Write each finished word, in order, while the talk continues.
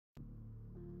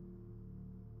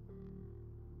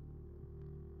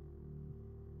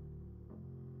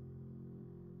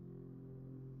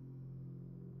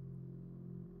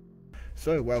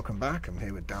So welcome back. I'm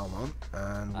here with Dalmont,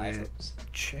 and Hi, we're folks.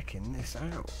 checking this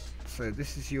out. So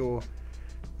this is your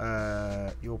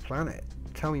planet.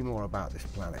 Tell me more about this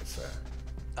planet, sir.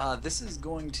 This is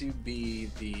going to be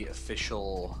the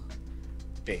official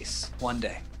base one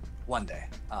day.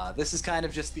 This is kind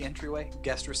of just the entryway,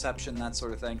 guest reception, that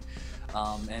sort of thing.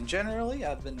 And generally,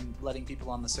 I've been letting people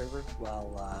on the server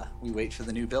while we wait for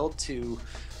the new build to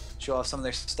show off some of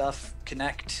their stuff,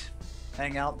 connect,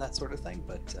 hang out, that sort of thing.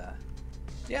 But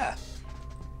yeah,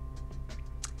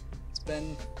 it's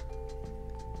been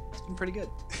pretty good.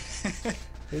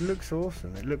 It looks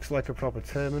awesome. It looks like a proper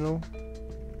terminal,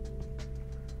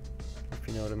 if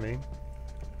you know what I mean.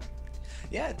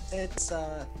 Yeah, it's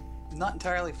not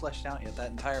entirely fleshed out yet.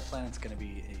 That entire planet's going to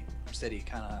be a city,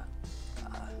 kind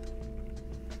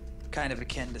of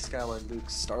akin to Skyward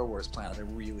Luke's Star Wars planet. I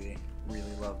really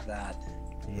love that.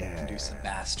 Yeah. You can do some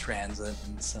mass transit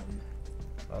and some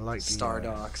I like star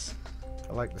docks.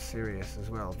 I like the Sirius as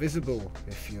well. Visible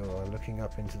if you're looking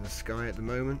up into the sky at the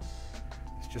moment.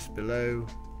 It's just below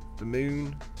the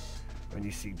moon when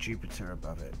you see Jupiter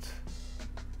above it.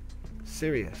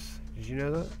 Sirius. Did you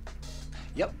know that?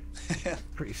 Yep.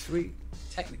 Pretty sweet.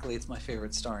 Technically, it's my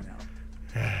favorite star now,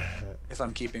 if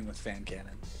I'm keeping with fan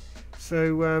canon.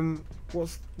 So,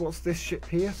 what's this ship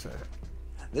here, sir?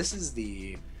 This is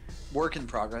the work in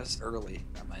progress, early,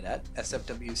 I might add,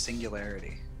 SFW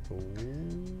Singularity.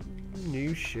 Ooh,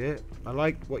 new ship. I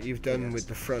like what you've done Yes. with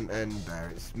the front end there.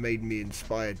 It's made me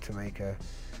inspired to make a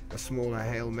smaller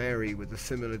Hail Mary with a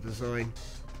similar design.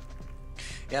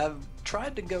 Yeah, I've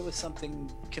tried to go with something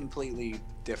completely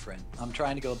different. I'm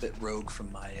trying to go a bit rogue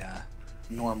from my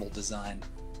normal design.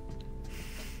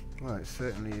 Well, it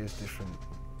certainly is different.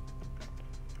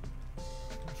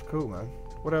 That's cool, man.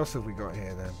 What else have we got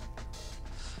here then?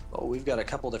 Oh, we've got a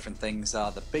couple different things.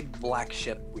 The big black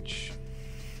ship, which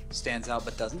stands out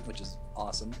but doesn't, which is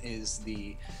awesome, is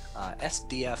the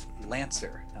SDF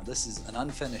Lancer. Now, this is an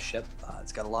unfinished ship.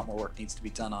 It's got a lot more work needs to be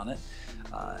done on it.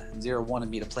 Zero wanted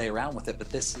me to play around with it, but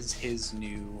this is his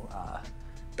new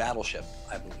battleship,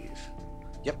 I believe.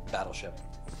 Yep, battleship.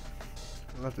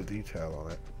 I love the detail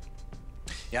on it.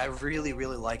 Yeah, I really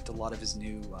liked a lot of his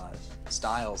new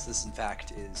styles. This, in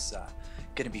fact, is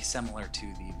going to be similar to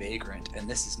the Vagrant, and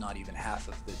this is not even half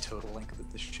of the total length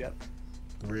of the ship.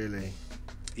 Really?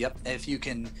 Yep, if you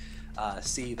can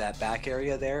see that back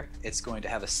area there, it's going to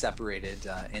have a separated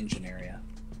engine area.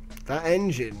 That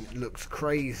engine looks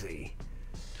crazy.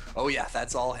 Oh yeah,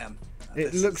 that's all him.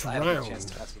 It looks I haven't had a round. chance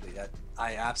to mess with it yet.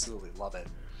 I absolutely love it.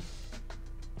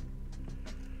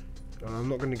 Well, I'm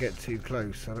not going to get too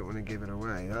close. I don't want to give it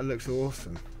away. That looks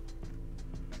awesome.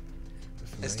 That's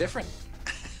It's amazing. different.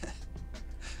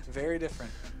 Very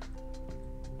different.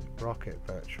 Rocket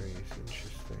batteries,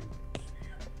 interesting.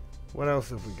 What else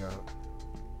have we got?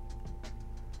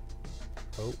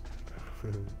 Oh.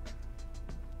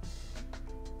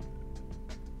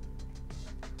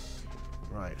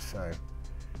 Right, so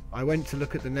I went to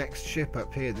look at the next ship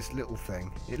up here, this little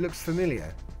thing. It looks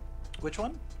familiar. Which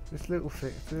one? This little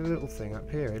thing up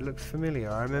here, it looks familiar.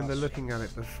 I remember looking at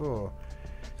it before.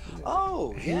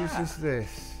 Oh, yeah. Whose is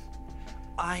this?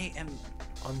 I'm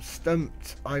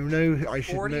stumped. I know I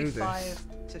should know this.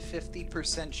 45 to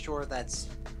 50% sure that's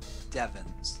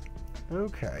Devon's.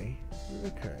 Okay.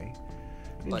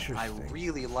 But Interesting. I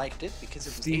really liked it because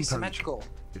it was Steampunk. asymmetrical.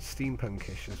 It's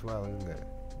steampunkish as well, isn't it?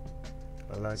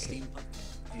 I like it.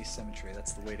 Steampunk asymmetry,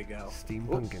 that's the way to go.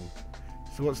 Steampunkin'.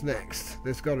 So what's next?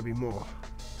 There's got to be more.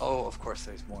 Oh, of course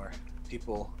there's more.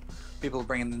 People are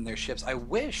bringing in their ships. I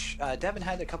wish Devon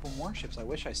had a couple more ships. I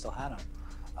wish I still had them.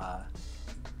 I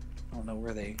don't know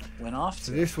where they went off to.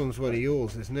 So this one's one of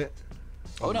yours, isn't it?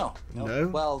 Oh no. No?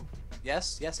 Well,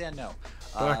 yes and no.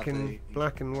 Black and the white.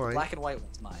 black and white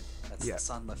one's mine. That's Yeah. the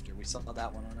Sunlifter. We saw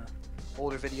that one on a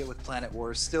older video with Planet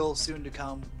Wars. Still soon to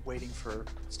come. Waiting for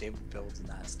stable builds and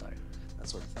that stuff, that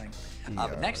sort of thing.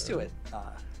 But next to it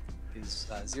is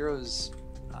Zero's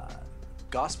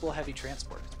Gospel Heavy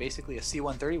Transport. It's basically a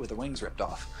C-130 with the wings ripped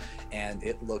off, and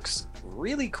it looks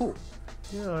really cool.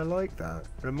 Yeah, I like that.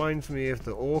 Reminds me of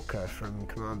the Orca from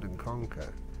Command and Conquer.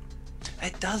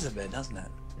 It does a bit, doesn't it?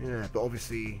 Yeah, but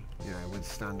obviously, with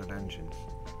standard engines.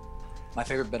 My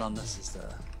favorite bit on this is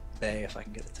the bay, if I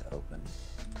can get it to open.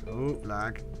 Oh,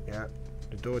 lag. Yeah,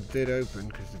 the door did open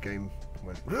because the game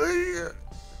went.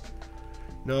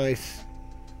 Nice.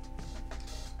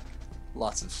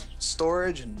 Lots of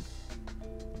storage and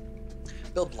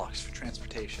build blocks for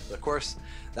transportation. But of course,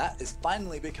 that is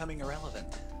finally becoming irrelevant.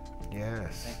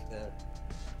 Yes. Thank the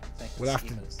We'll have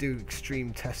to schemas. do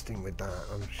extreme testing with that.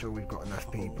 I'm sure we've got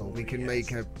enough people. We can yes.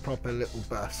 make a proper little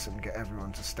bus and get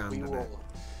everyone to stand We in it. will.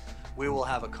 We will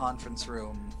have a conference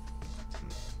room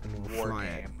And we'll war fly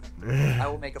game. it. I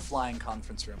will make a flying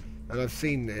conference room. And I've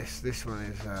seen this. This one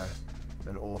is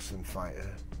an awesome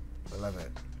fighter. I love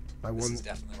it. This is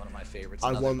definitely one of my favorites. I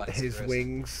Another want by his Cirrus.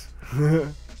 wings.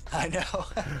 I know.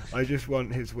 I just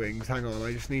want his wings. Hang on,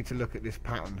 I just need to look at this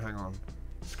pattern. Hang on.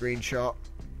 Screenshot.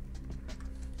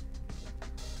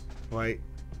 Wait.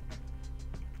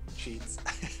 Cheats.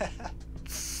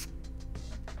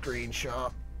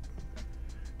 Screenshot.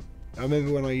 I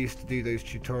remember when I used to do those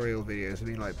tutorial videos, I'd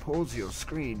be like, pause your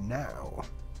screen now.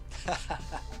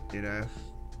 You know?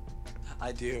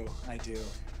 I do.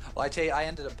 Well, I tell you, I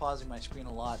ended up pausing my screen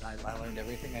a lot. I learned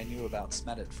everything I knew about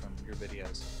Smedit from your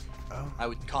videos. Oh. I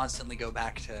would constantly go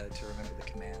back to remember the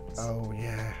commands. Oh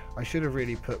yeah, I should have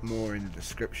really put more in the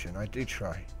description. I do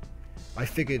try. I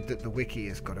figured that the wiki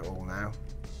has got it all now.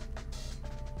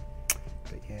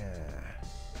 But yeah,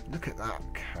 look at that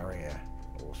carrier.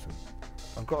 Awesome.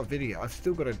 I've got a video. I've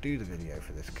still got to do the video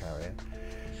for this carrier.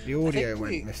 The audio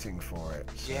went missing for it.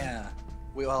 So. Yeah.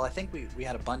 I think we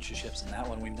had a bunch of ships in that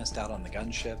one. We missed out on the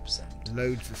gunships and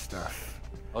loads of stuff.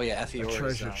 Oh yeah, Ep458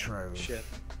 treasure trove. Ship.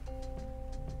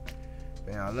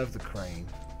 Yeah, I love the crane.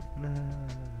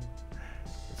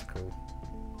 That's cool.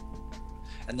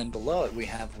 And then below it we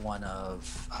have one of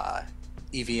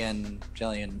EVN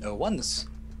Jellian 01's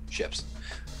ships.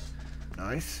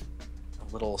 Nice. A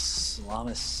little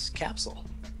Salamis capsule.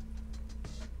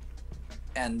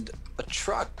 And a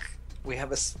truck. We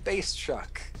have a space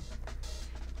truck.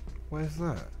 Where's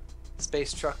that?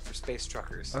 Space truck for space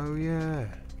truckers. Oh yeah.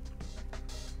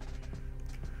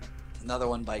 Another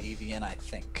one by EVN, I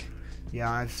think.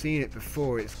 Yeah, I've seen it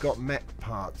before. It's got mech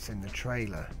parts in the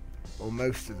trailer, or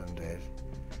most of them did.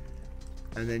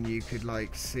 And then you could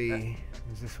like see.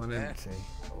 Is this one empty?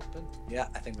 Open. Yeah,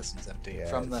 I think this one's empty. Yeah,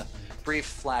 From the brief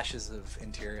flashes of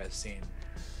interior I've seen.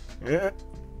 Yeah.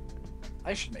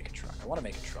 I should make a truck. I want to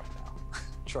make a truck now.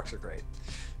 Trucks are great.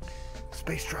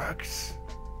 Space trucks.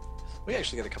 We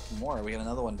actually got a couple more. We got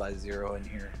another one by Zero in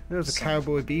here. There was a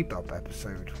Cowboy Bebop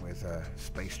episode with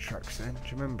space trucks in. Do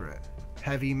you remember it?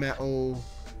 Heavy metal.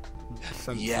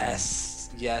 Something.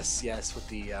 Yes, with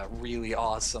the really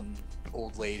awesome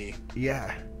old lady.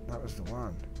 Yeah, that was the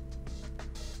one.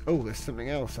 Oh, there's something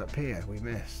else up here we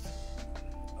missed.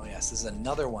 Oh yes, this is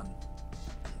another one.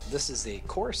 This is the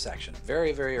core section.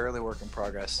 Very, very early work in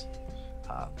progress.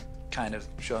 Kind of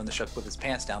showing the ship with his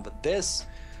pants down. But this,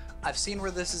 I've seen where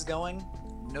this is going.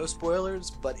 No spoilers,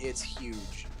 but it's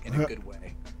huge in a good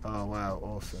way. Oh wow,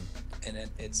 awesome. And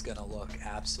it's gonna look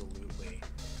absolutely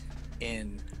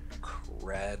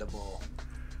incredible.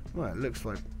 Well, it looks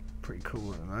like pretty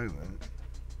cool at the moment.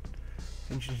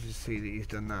 Interesting to see that he's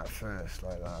done that first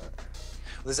like that.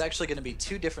 Well, there's actually going to be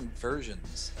two different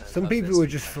versions. Some people would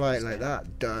just fly it like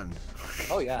that. Done.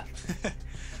 Oh yeah.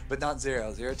 But not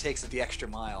Zero. Zero takes it the extra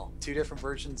mile. Two different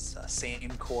versions, same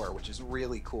core, which is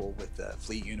really cool with the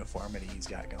fleet uniformity he's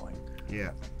got going.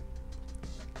 Yeah.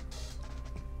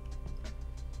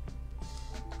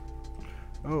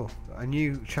 Oh, a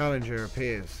new challenger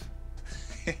appears.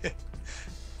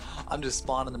 I'm just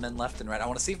spawning them in left and right. I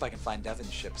want to see if I can find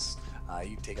Devon's ships.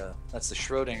 You take that's the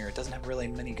Schrodinger. It doesn't have really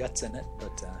many guts in it,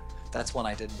 but that's one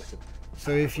I did with it.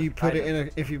 So if you put it in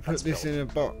if you put this in a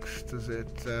box, is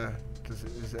it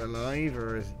alive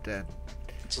or is it dead?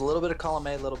 It's a little bit of column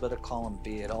A, a little bit of column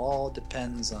B. It all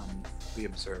depends on the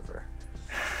observer.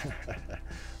 I'm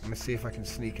gonna see if I can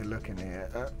sneak a look in here.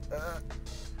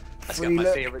 That's got my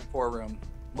favorite core room.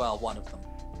 Well, one of them.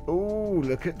 Oh,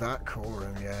 look at that core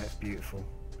room. Yeah, it's beautiful.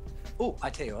 Oh, I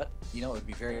tell you what. You know, it would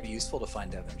be very useful to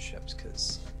find Devon's ships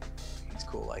because he's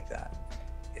cool like that.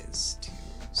 Is to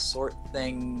sort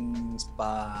things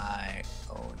by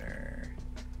owner.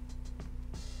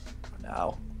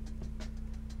 No.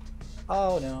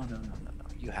 Oh no.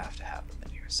 You have to have them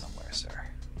in here somewhere, sir.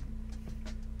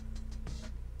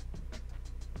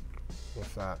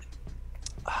 What's that?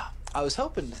 I was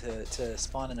hoping to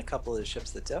spawn in a couple of the ships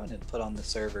that Devon had put on the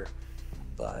server,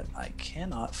 but I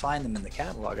cannot find them in the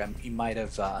catalog. He might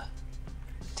have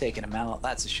taken them out.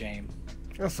 That's a shame.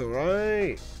 That's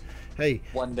alright. Hey,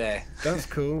 one day. That's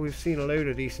cool. We've seen a load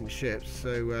of decent ships,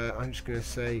 so I'm just going to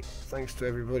say thanks to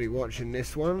everybody watching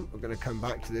this one. We're going to come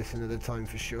back to this another time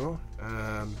for sure.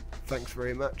 Thanks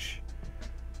very much.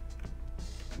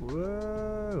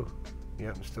 Whoa.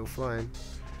 Yep, I'm still flying.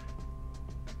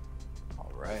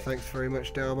 Alright. Thanks very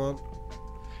much, Dalmont.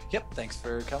 Yep, thanks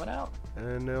for coming out.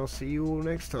 And I'll see you all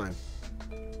next time.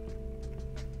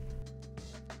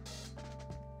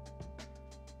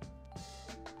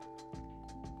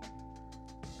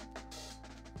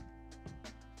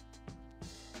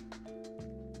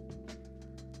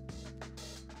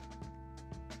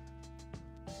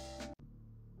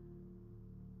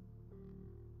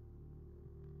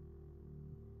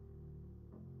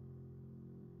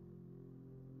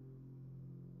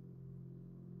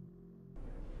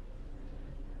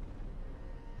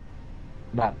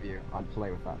 That view. I'd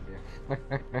play with that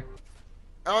view.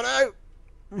 Oh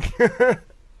no!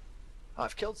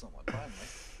 I've killed someone, finally.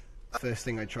 First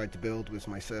thing I tried to build was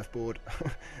my surfboard,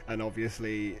 and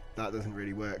obviously that doesn't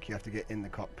really work. You have to get in the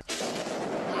cockpit.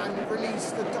 And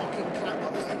release the docking clamp.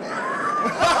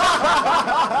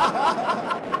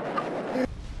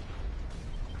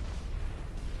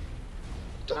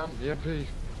 Damn the MP.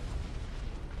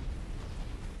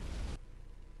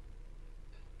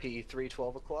 P3,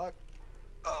 12 o'clock.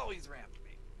 Oh, he's rammed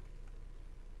me.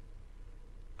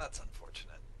 That's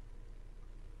unfortunate.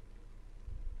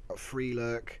 Free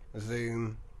lurk,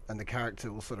 zoom, and the character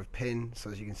will sort of pin. So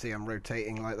as you can see, I'm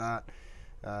rotating like that.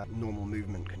 Normal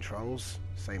movement controls,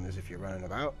 same as if you're running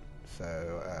about.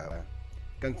 So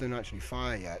guns don't actually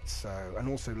fire yet. So, and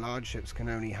also large ships can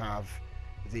only have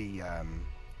the.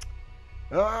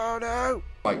 Oh no!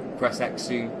 Right, press X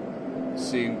soon.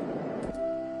 Soon.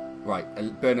 Right,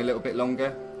 burn a little bit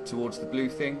longer towards the blue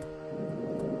thing.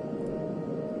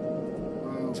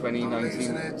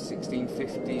 2019,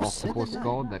 1650. Off the horse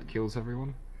god that kills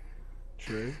everyone.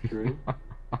 True.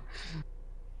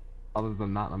 Other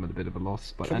than that, I'm at a bit of a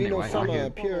loss. But Camino anyway, I Summer, hear...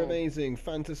 Pure Amazing,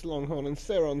 Fantas Longhorn, and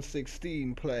Seron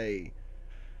 16 play.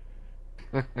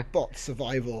 Bot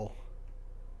Survival.